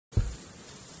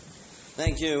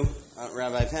Thank you,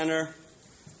 Rabbi Penner,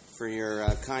 for your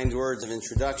kind words of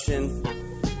introduction.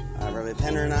 Rabbi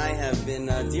Penner and I have been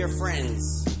dear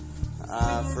friends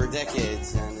for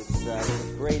decades, and it's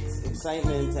with great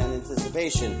excitement and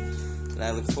anticipation that I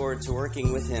look forward to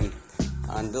working with him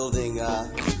on building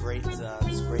this great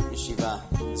yeshiva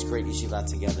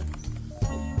together.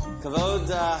 Kavod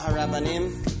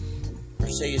Harabanim,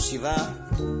 Roshei Yeshiva,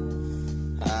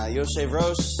 Yoshev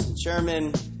Rosh,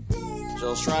 Chairman,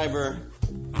 Joel Schreiber,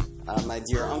 my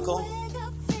dear uncle,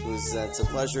 who's it's a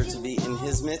pleasure to be in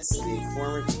his midst, the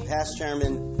former past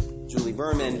chairman, Julie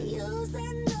Berman,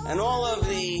 and all of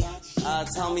the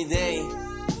Talmidim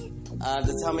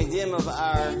of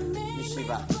our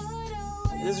yeshiva.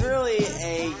 It is really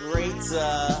a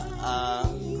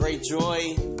great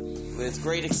joy with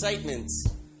great excitement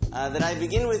that I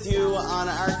begin with you on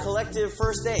our collective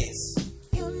first days.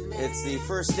 It's the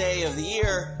first day of the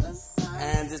year,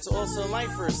 and it's also my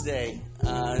first day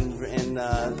in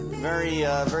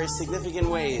very significant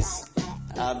ways,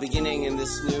 beginning in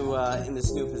this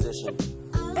new position.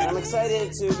 And I'm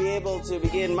excited to be able to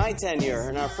begin my tenure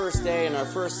in our first day and our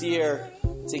first year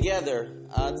together,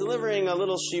 delivering a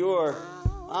little shiur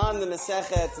on the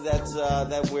mesechet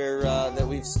that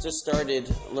we've just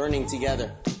started learning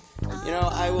together.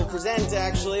 I'll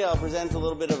present a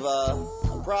little bit of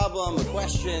a problem, a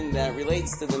question that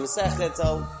relates to the mesechet.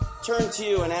 I'll turn to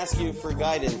you and ask you for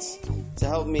guidance to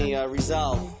help me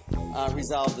resolve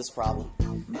this problem.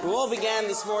 We all began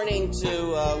this morning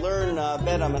to learn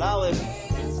Bet Amud Aleph,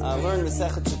 learn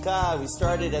Masechet Sukkah. We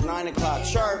started at 9 o'clock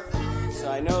sharp, so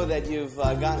I know that you've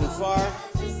gotten far.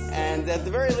 And at the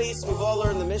very least, we've all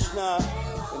learned the Mishnah.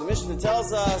 And the Mishnah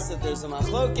tells us that there's a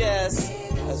machlokes,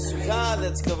 a sukkah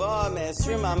that's kavah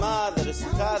me'esrim amah, that a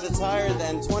sukkah that's higher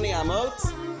than 20 amot.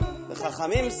 The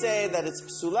Chachamim say that it's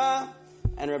psula,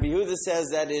 and Rabbi Yehuda says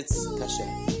that it's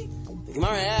kasher. The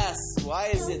Gemara asks, why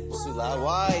is it psula?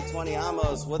 Why 20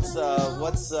 amos? What's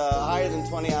higher than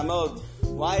 20 amot?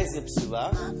 Why is it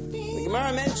psula? The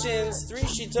Gemara mentions three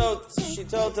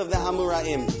shitot of the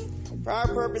Hamoraim. For our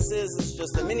purposes, it's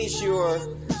just a mini shiur,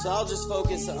 so I'll just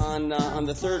focus on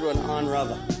the third one, on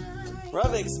Rava.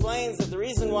 Rava explains that the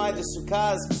reason why the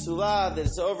sukkah is psula, that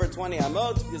it's over 20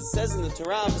 amot, because it says in the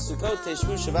Torah, "V'sukkot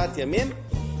teshvu shavat yamim."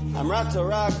 Amrat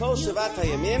Torah, kol shavat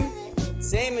hayamim,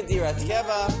 say medirat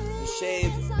keva,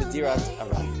 v'shev medirat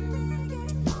aray.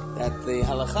 That the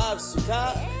halacha of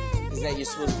sukkah is that you're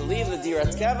supposed to leave the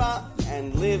dirat keva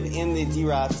and live in the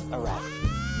dirat aray.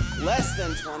 Less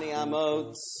than 20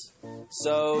 amot,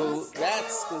 so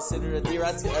that's considered a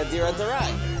dirat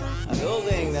aray. A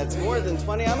building that's more than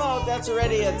 20 amot, that's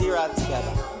already a dirat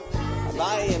keva.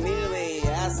 Rabbi immediately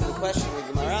asked the question in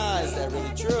the Gemara, is that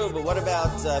really true? But what about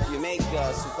if you make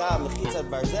sukkah mechitzat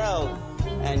barzel,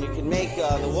 and you can make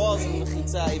the walls of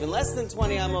mechitza even less than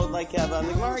 20 amot like keva? And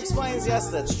the Gemara explains, yes,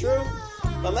 that's true.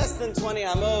 But less than 20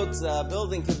 amot, a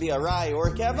building could be a rai or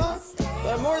keva.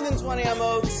 But more than 20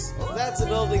 amot, that's a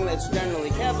building that's generally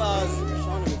keva. So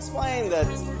Rishonim explain that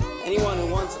anyone who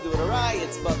wants to do it a rai,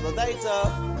 it's batla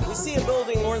daita. We see a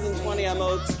building more than 20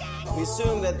 amot, we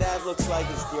assume that looks like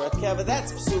it's dirat keva.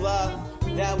 That's psula.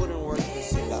 That wouldn't work for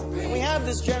sukkah. And we have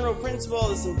this general principle,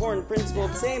 this important principle,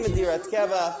 same dirat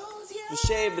keva,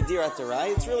 v'shei b'dirat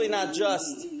aray. It's really not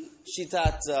just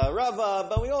shitat Rava,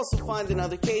 but we also find in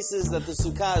other cases that the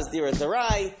sukkah is dirat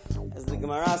aray, as the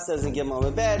Gemara says in Gimel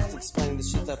Mebet, explaining the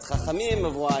shitat Chachamim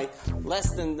of why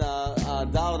less than dal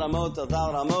ramot or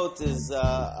dal ramot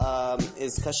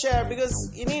is kasher, because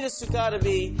you need a sukkah to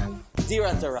be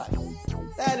dirat aray.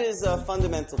 That is a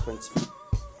fundamental principle.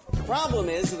 The problem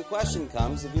is, the question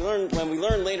comes, when we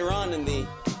learn later on in the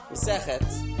Masechet,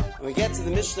 when we get to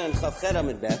the Mishnah in Chavchet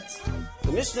Amud Bet,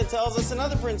 the Mishnah tells us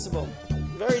another principle,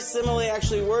 very similarly,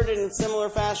 actually worded in similar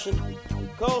fashion.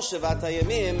 Kol shavat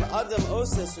hayamim adam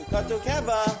ose sukkato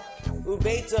keva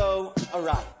ubeito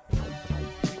aray.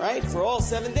 Right? For all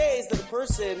 7 days that a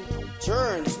person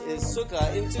turns his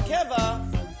sukkah into keva,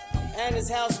 and his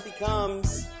house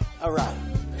becomes aray.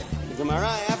 The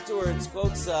Gemara afterwards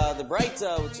quotes the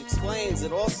Breita, which explains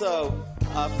that also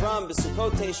from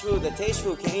Besukot Teshvu, that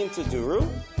Teshvu came to Duru.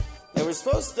 They were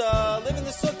supposed to live in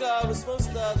the sukkah.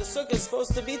 The sukkah is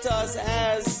supposed to be to us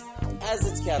as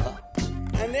its keva,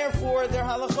 and therefore there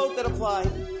are halachot that apply.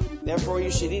 Therefore, you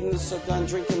should eat in the sukkah and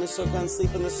drink in the sukkah and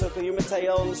sleep in the sukkah. You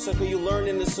metayel in the sukkah. You learn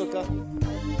in the sukkah,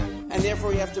 and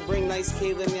therefore you have to bring nice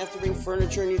kelim. You have to bring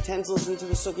furniture and utensils into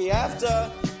the sukkah. You have to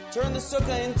turn the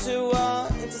sukkah into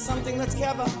something that's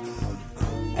keva.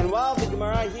 And while the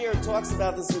Gemara here talks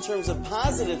about this in terms of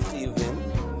positive chiyuvim,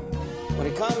 when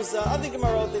it comes to other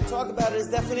Gemarot, they talk about it as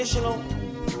definitional.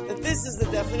 That This is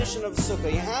the definition of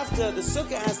sukkah. The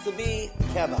sukkah has to be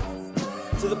keva.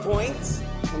 To the point,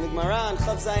 and the Gemara in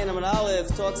Chav Zayin Amud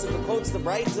Aleph quotes the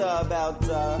Breita about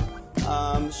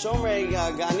Shomrei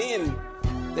Ganim,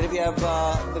 that if you have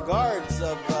the guards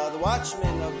of the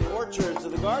watchmen of the orchards or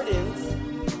the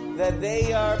gardens, that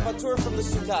they are patur from the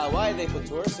sukkah. Why are they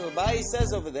patur? So Abai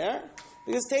says over there,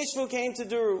 because Teshvu came to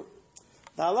Duru.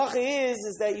 The halacha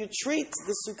is that you treat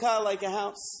the sukkah like a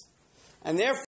house, and therefore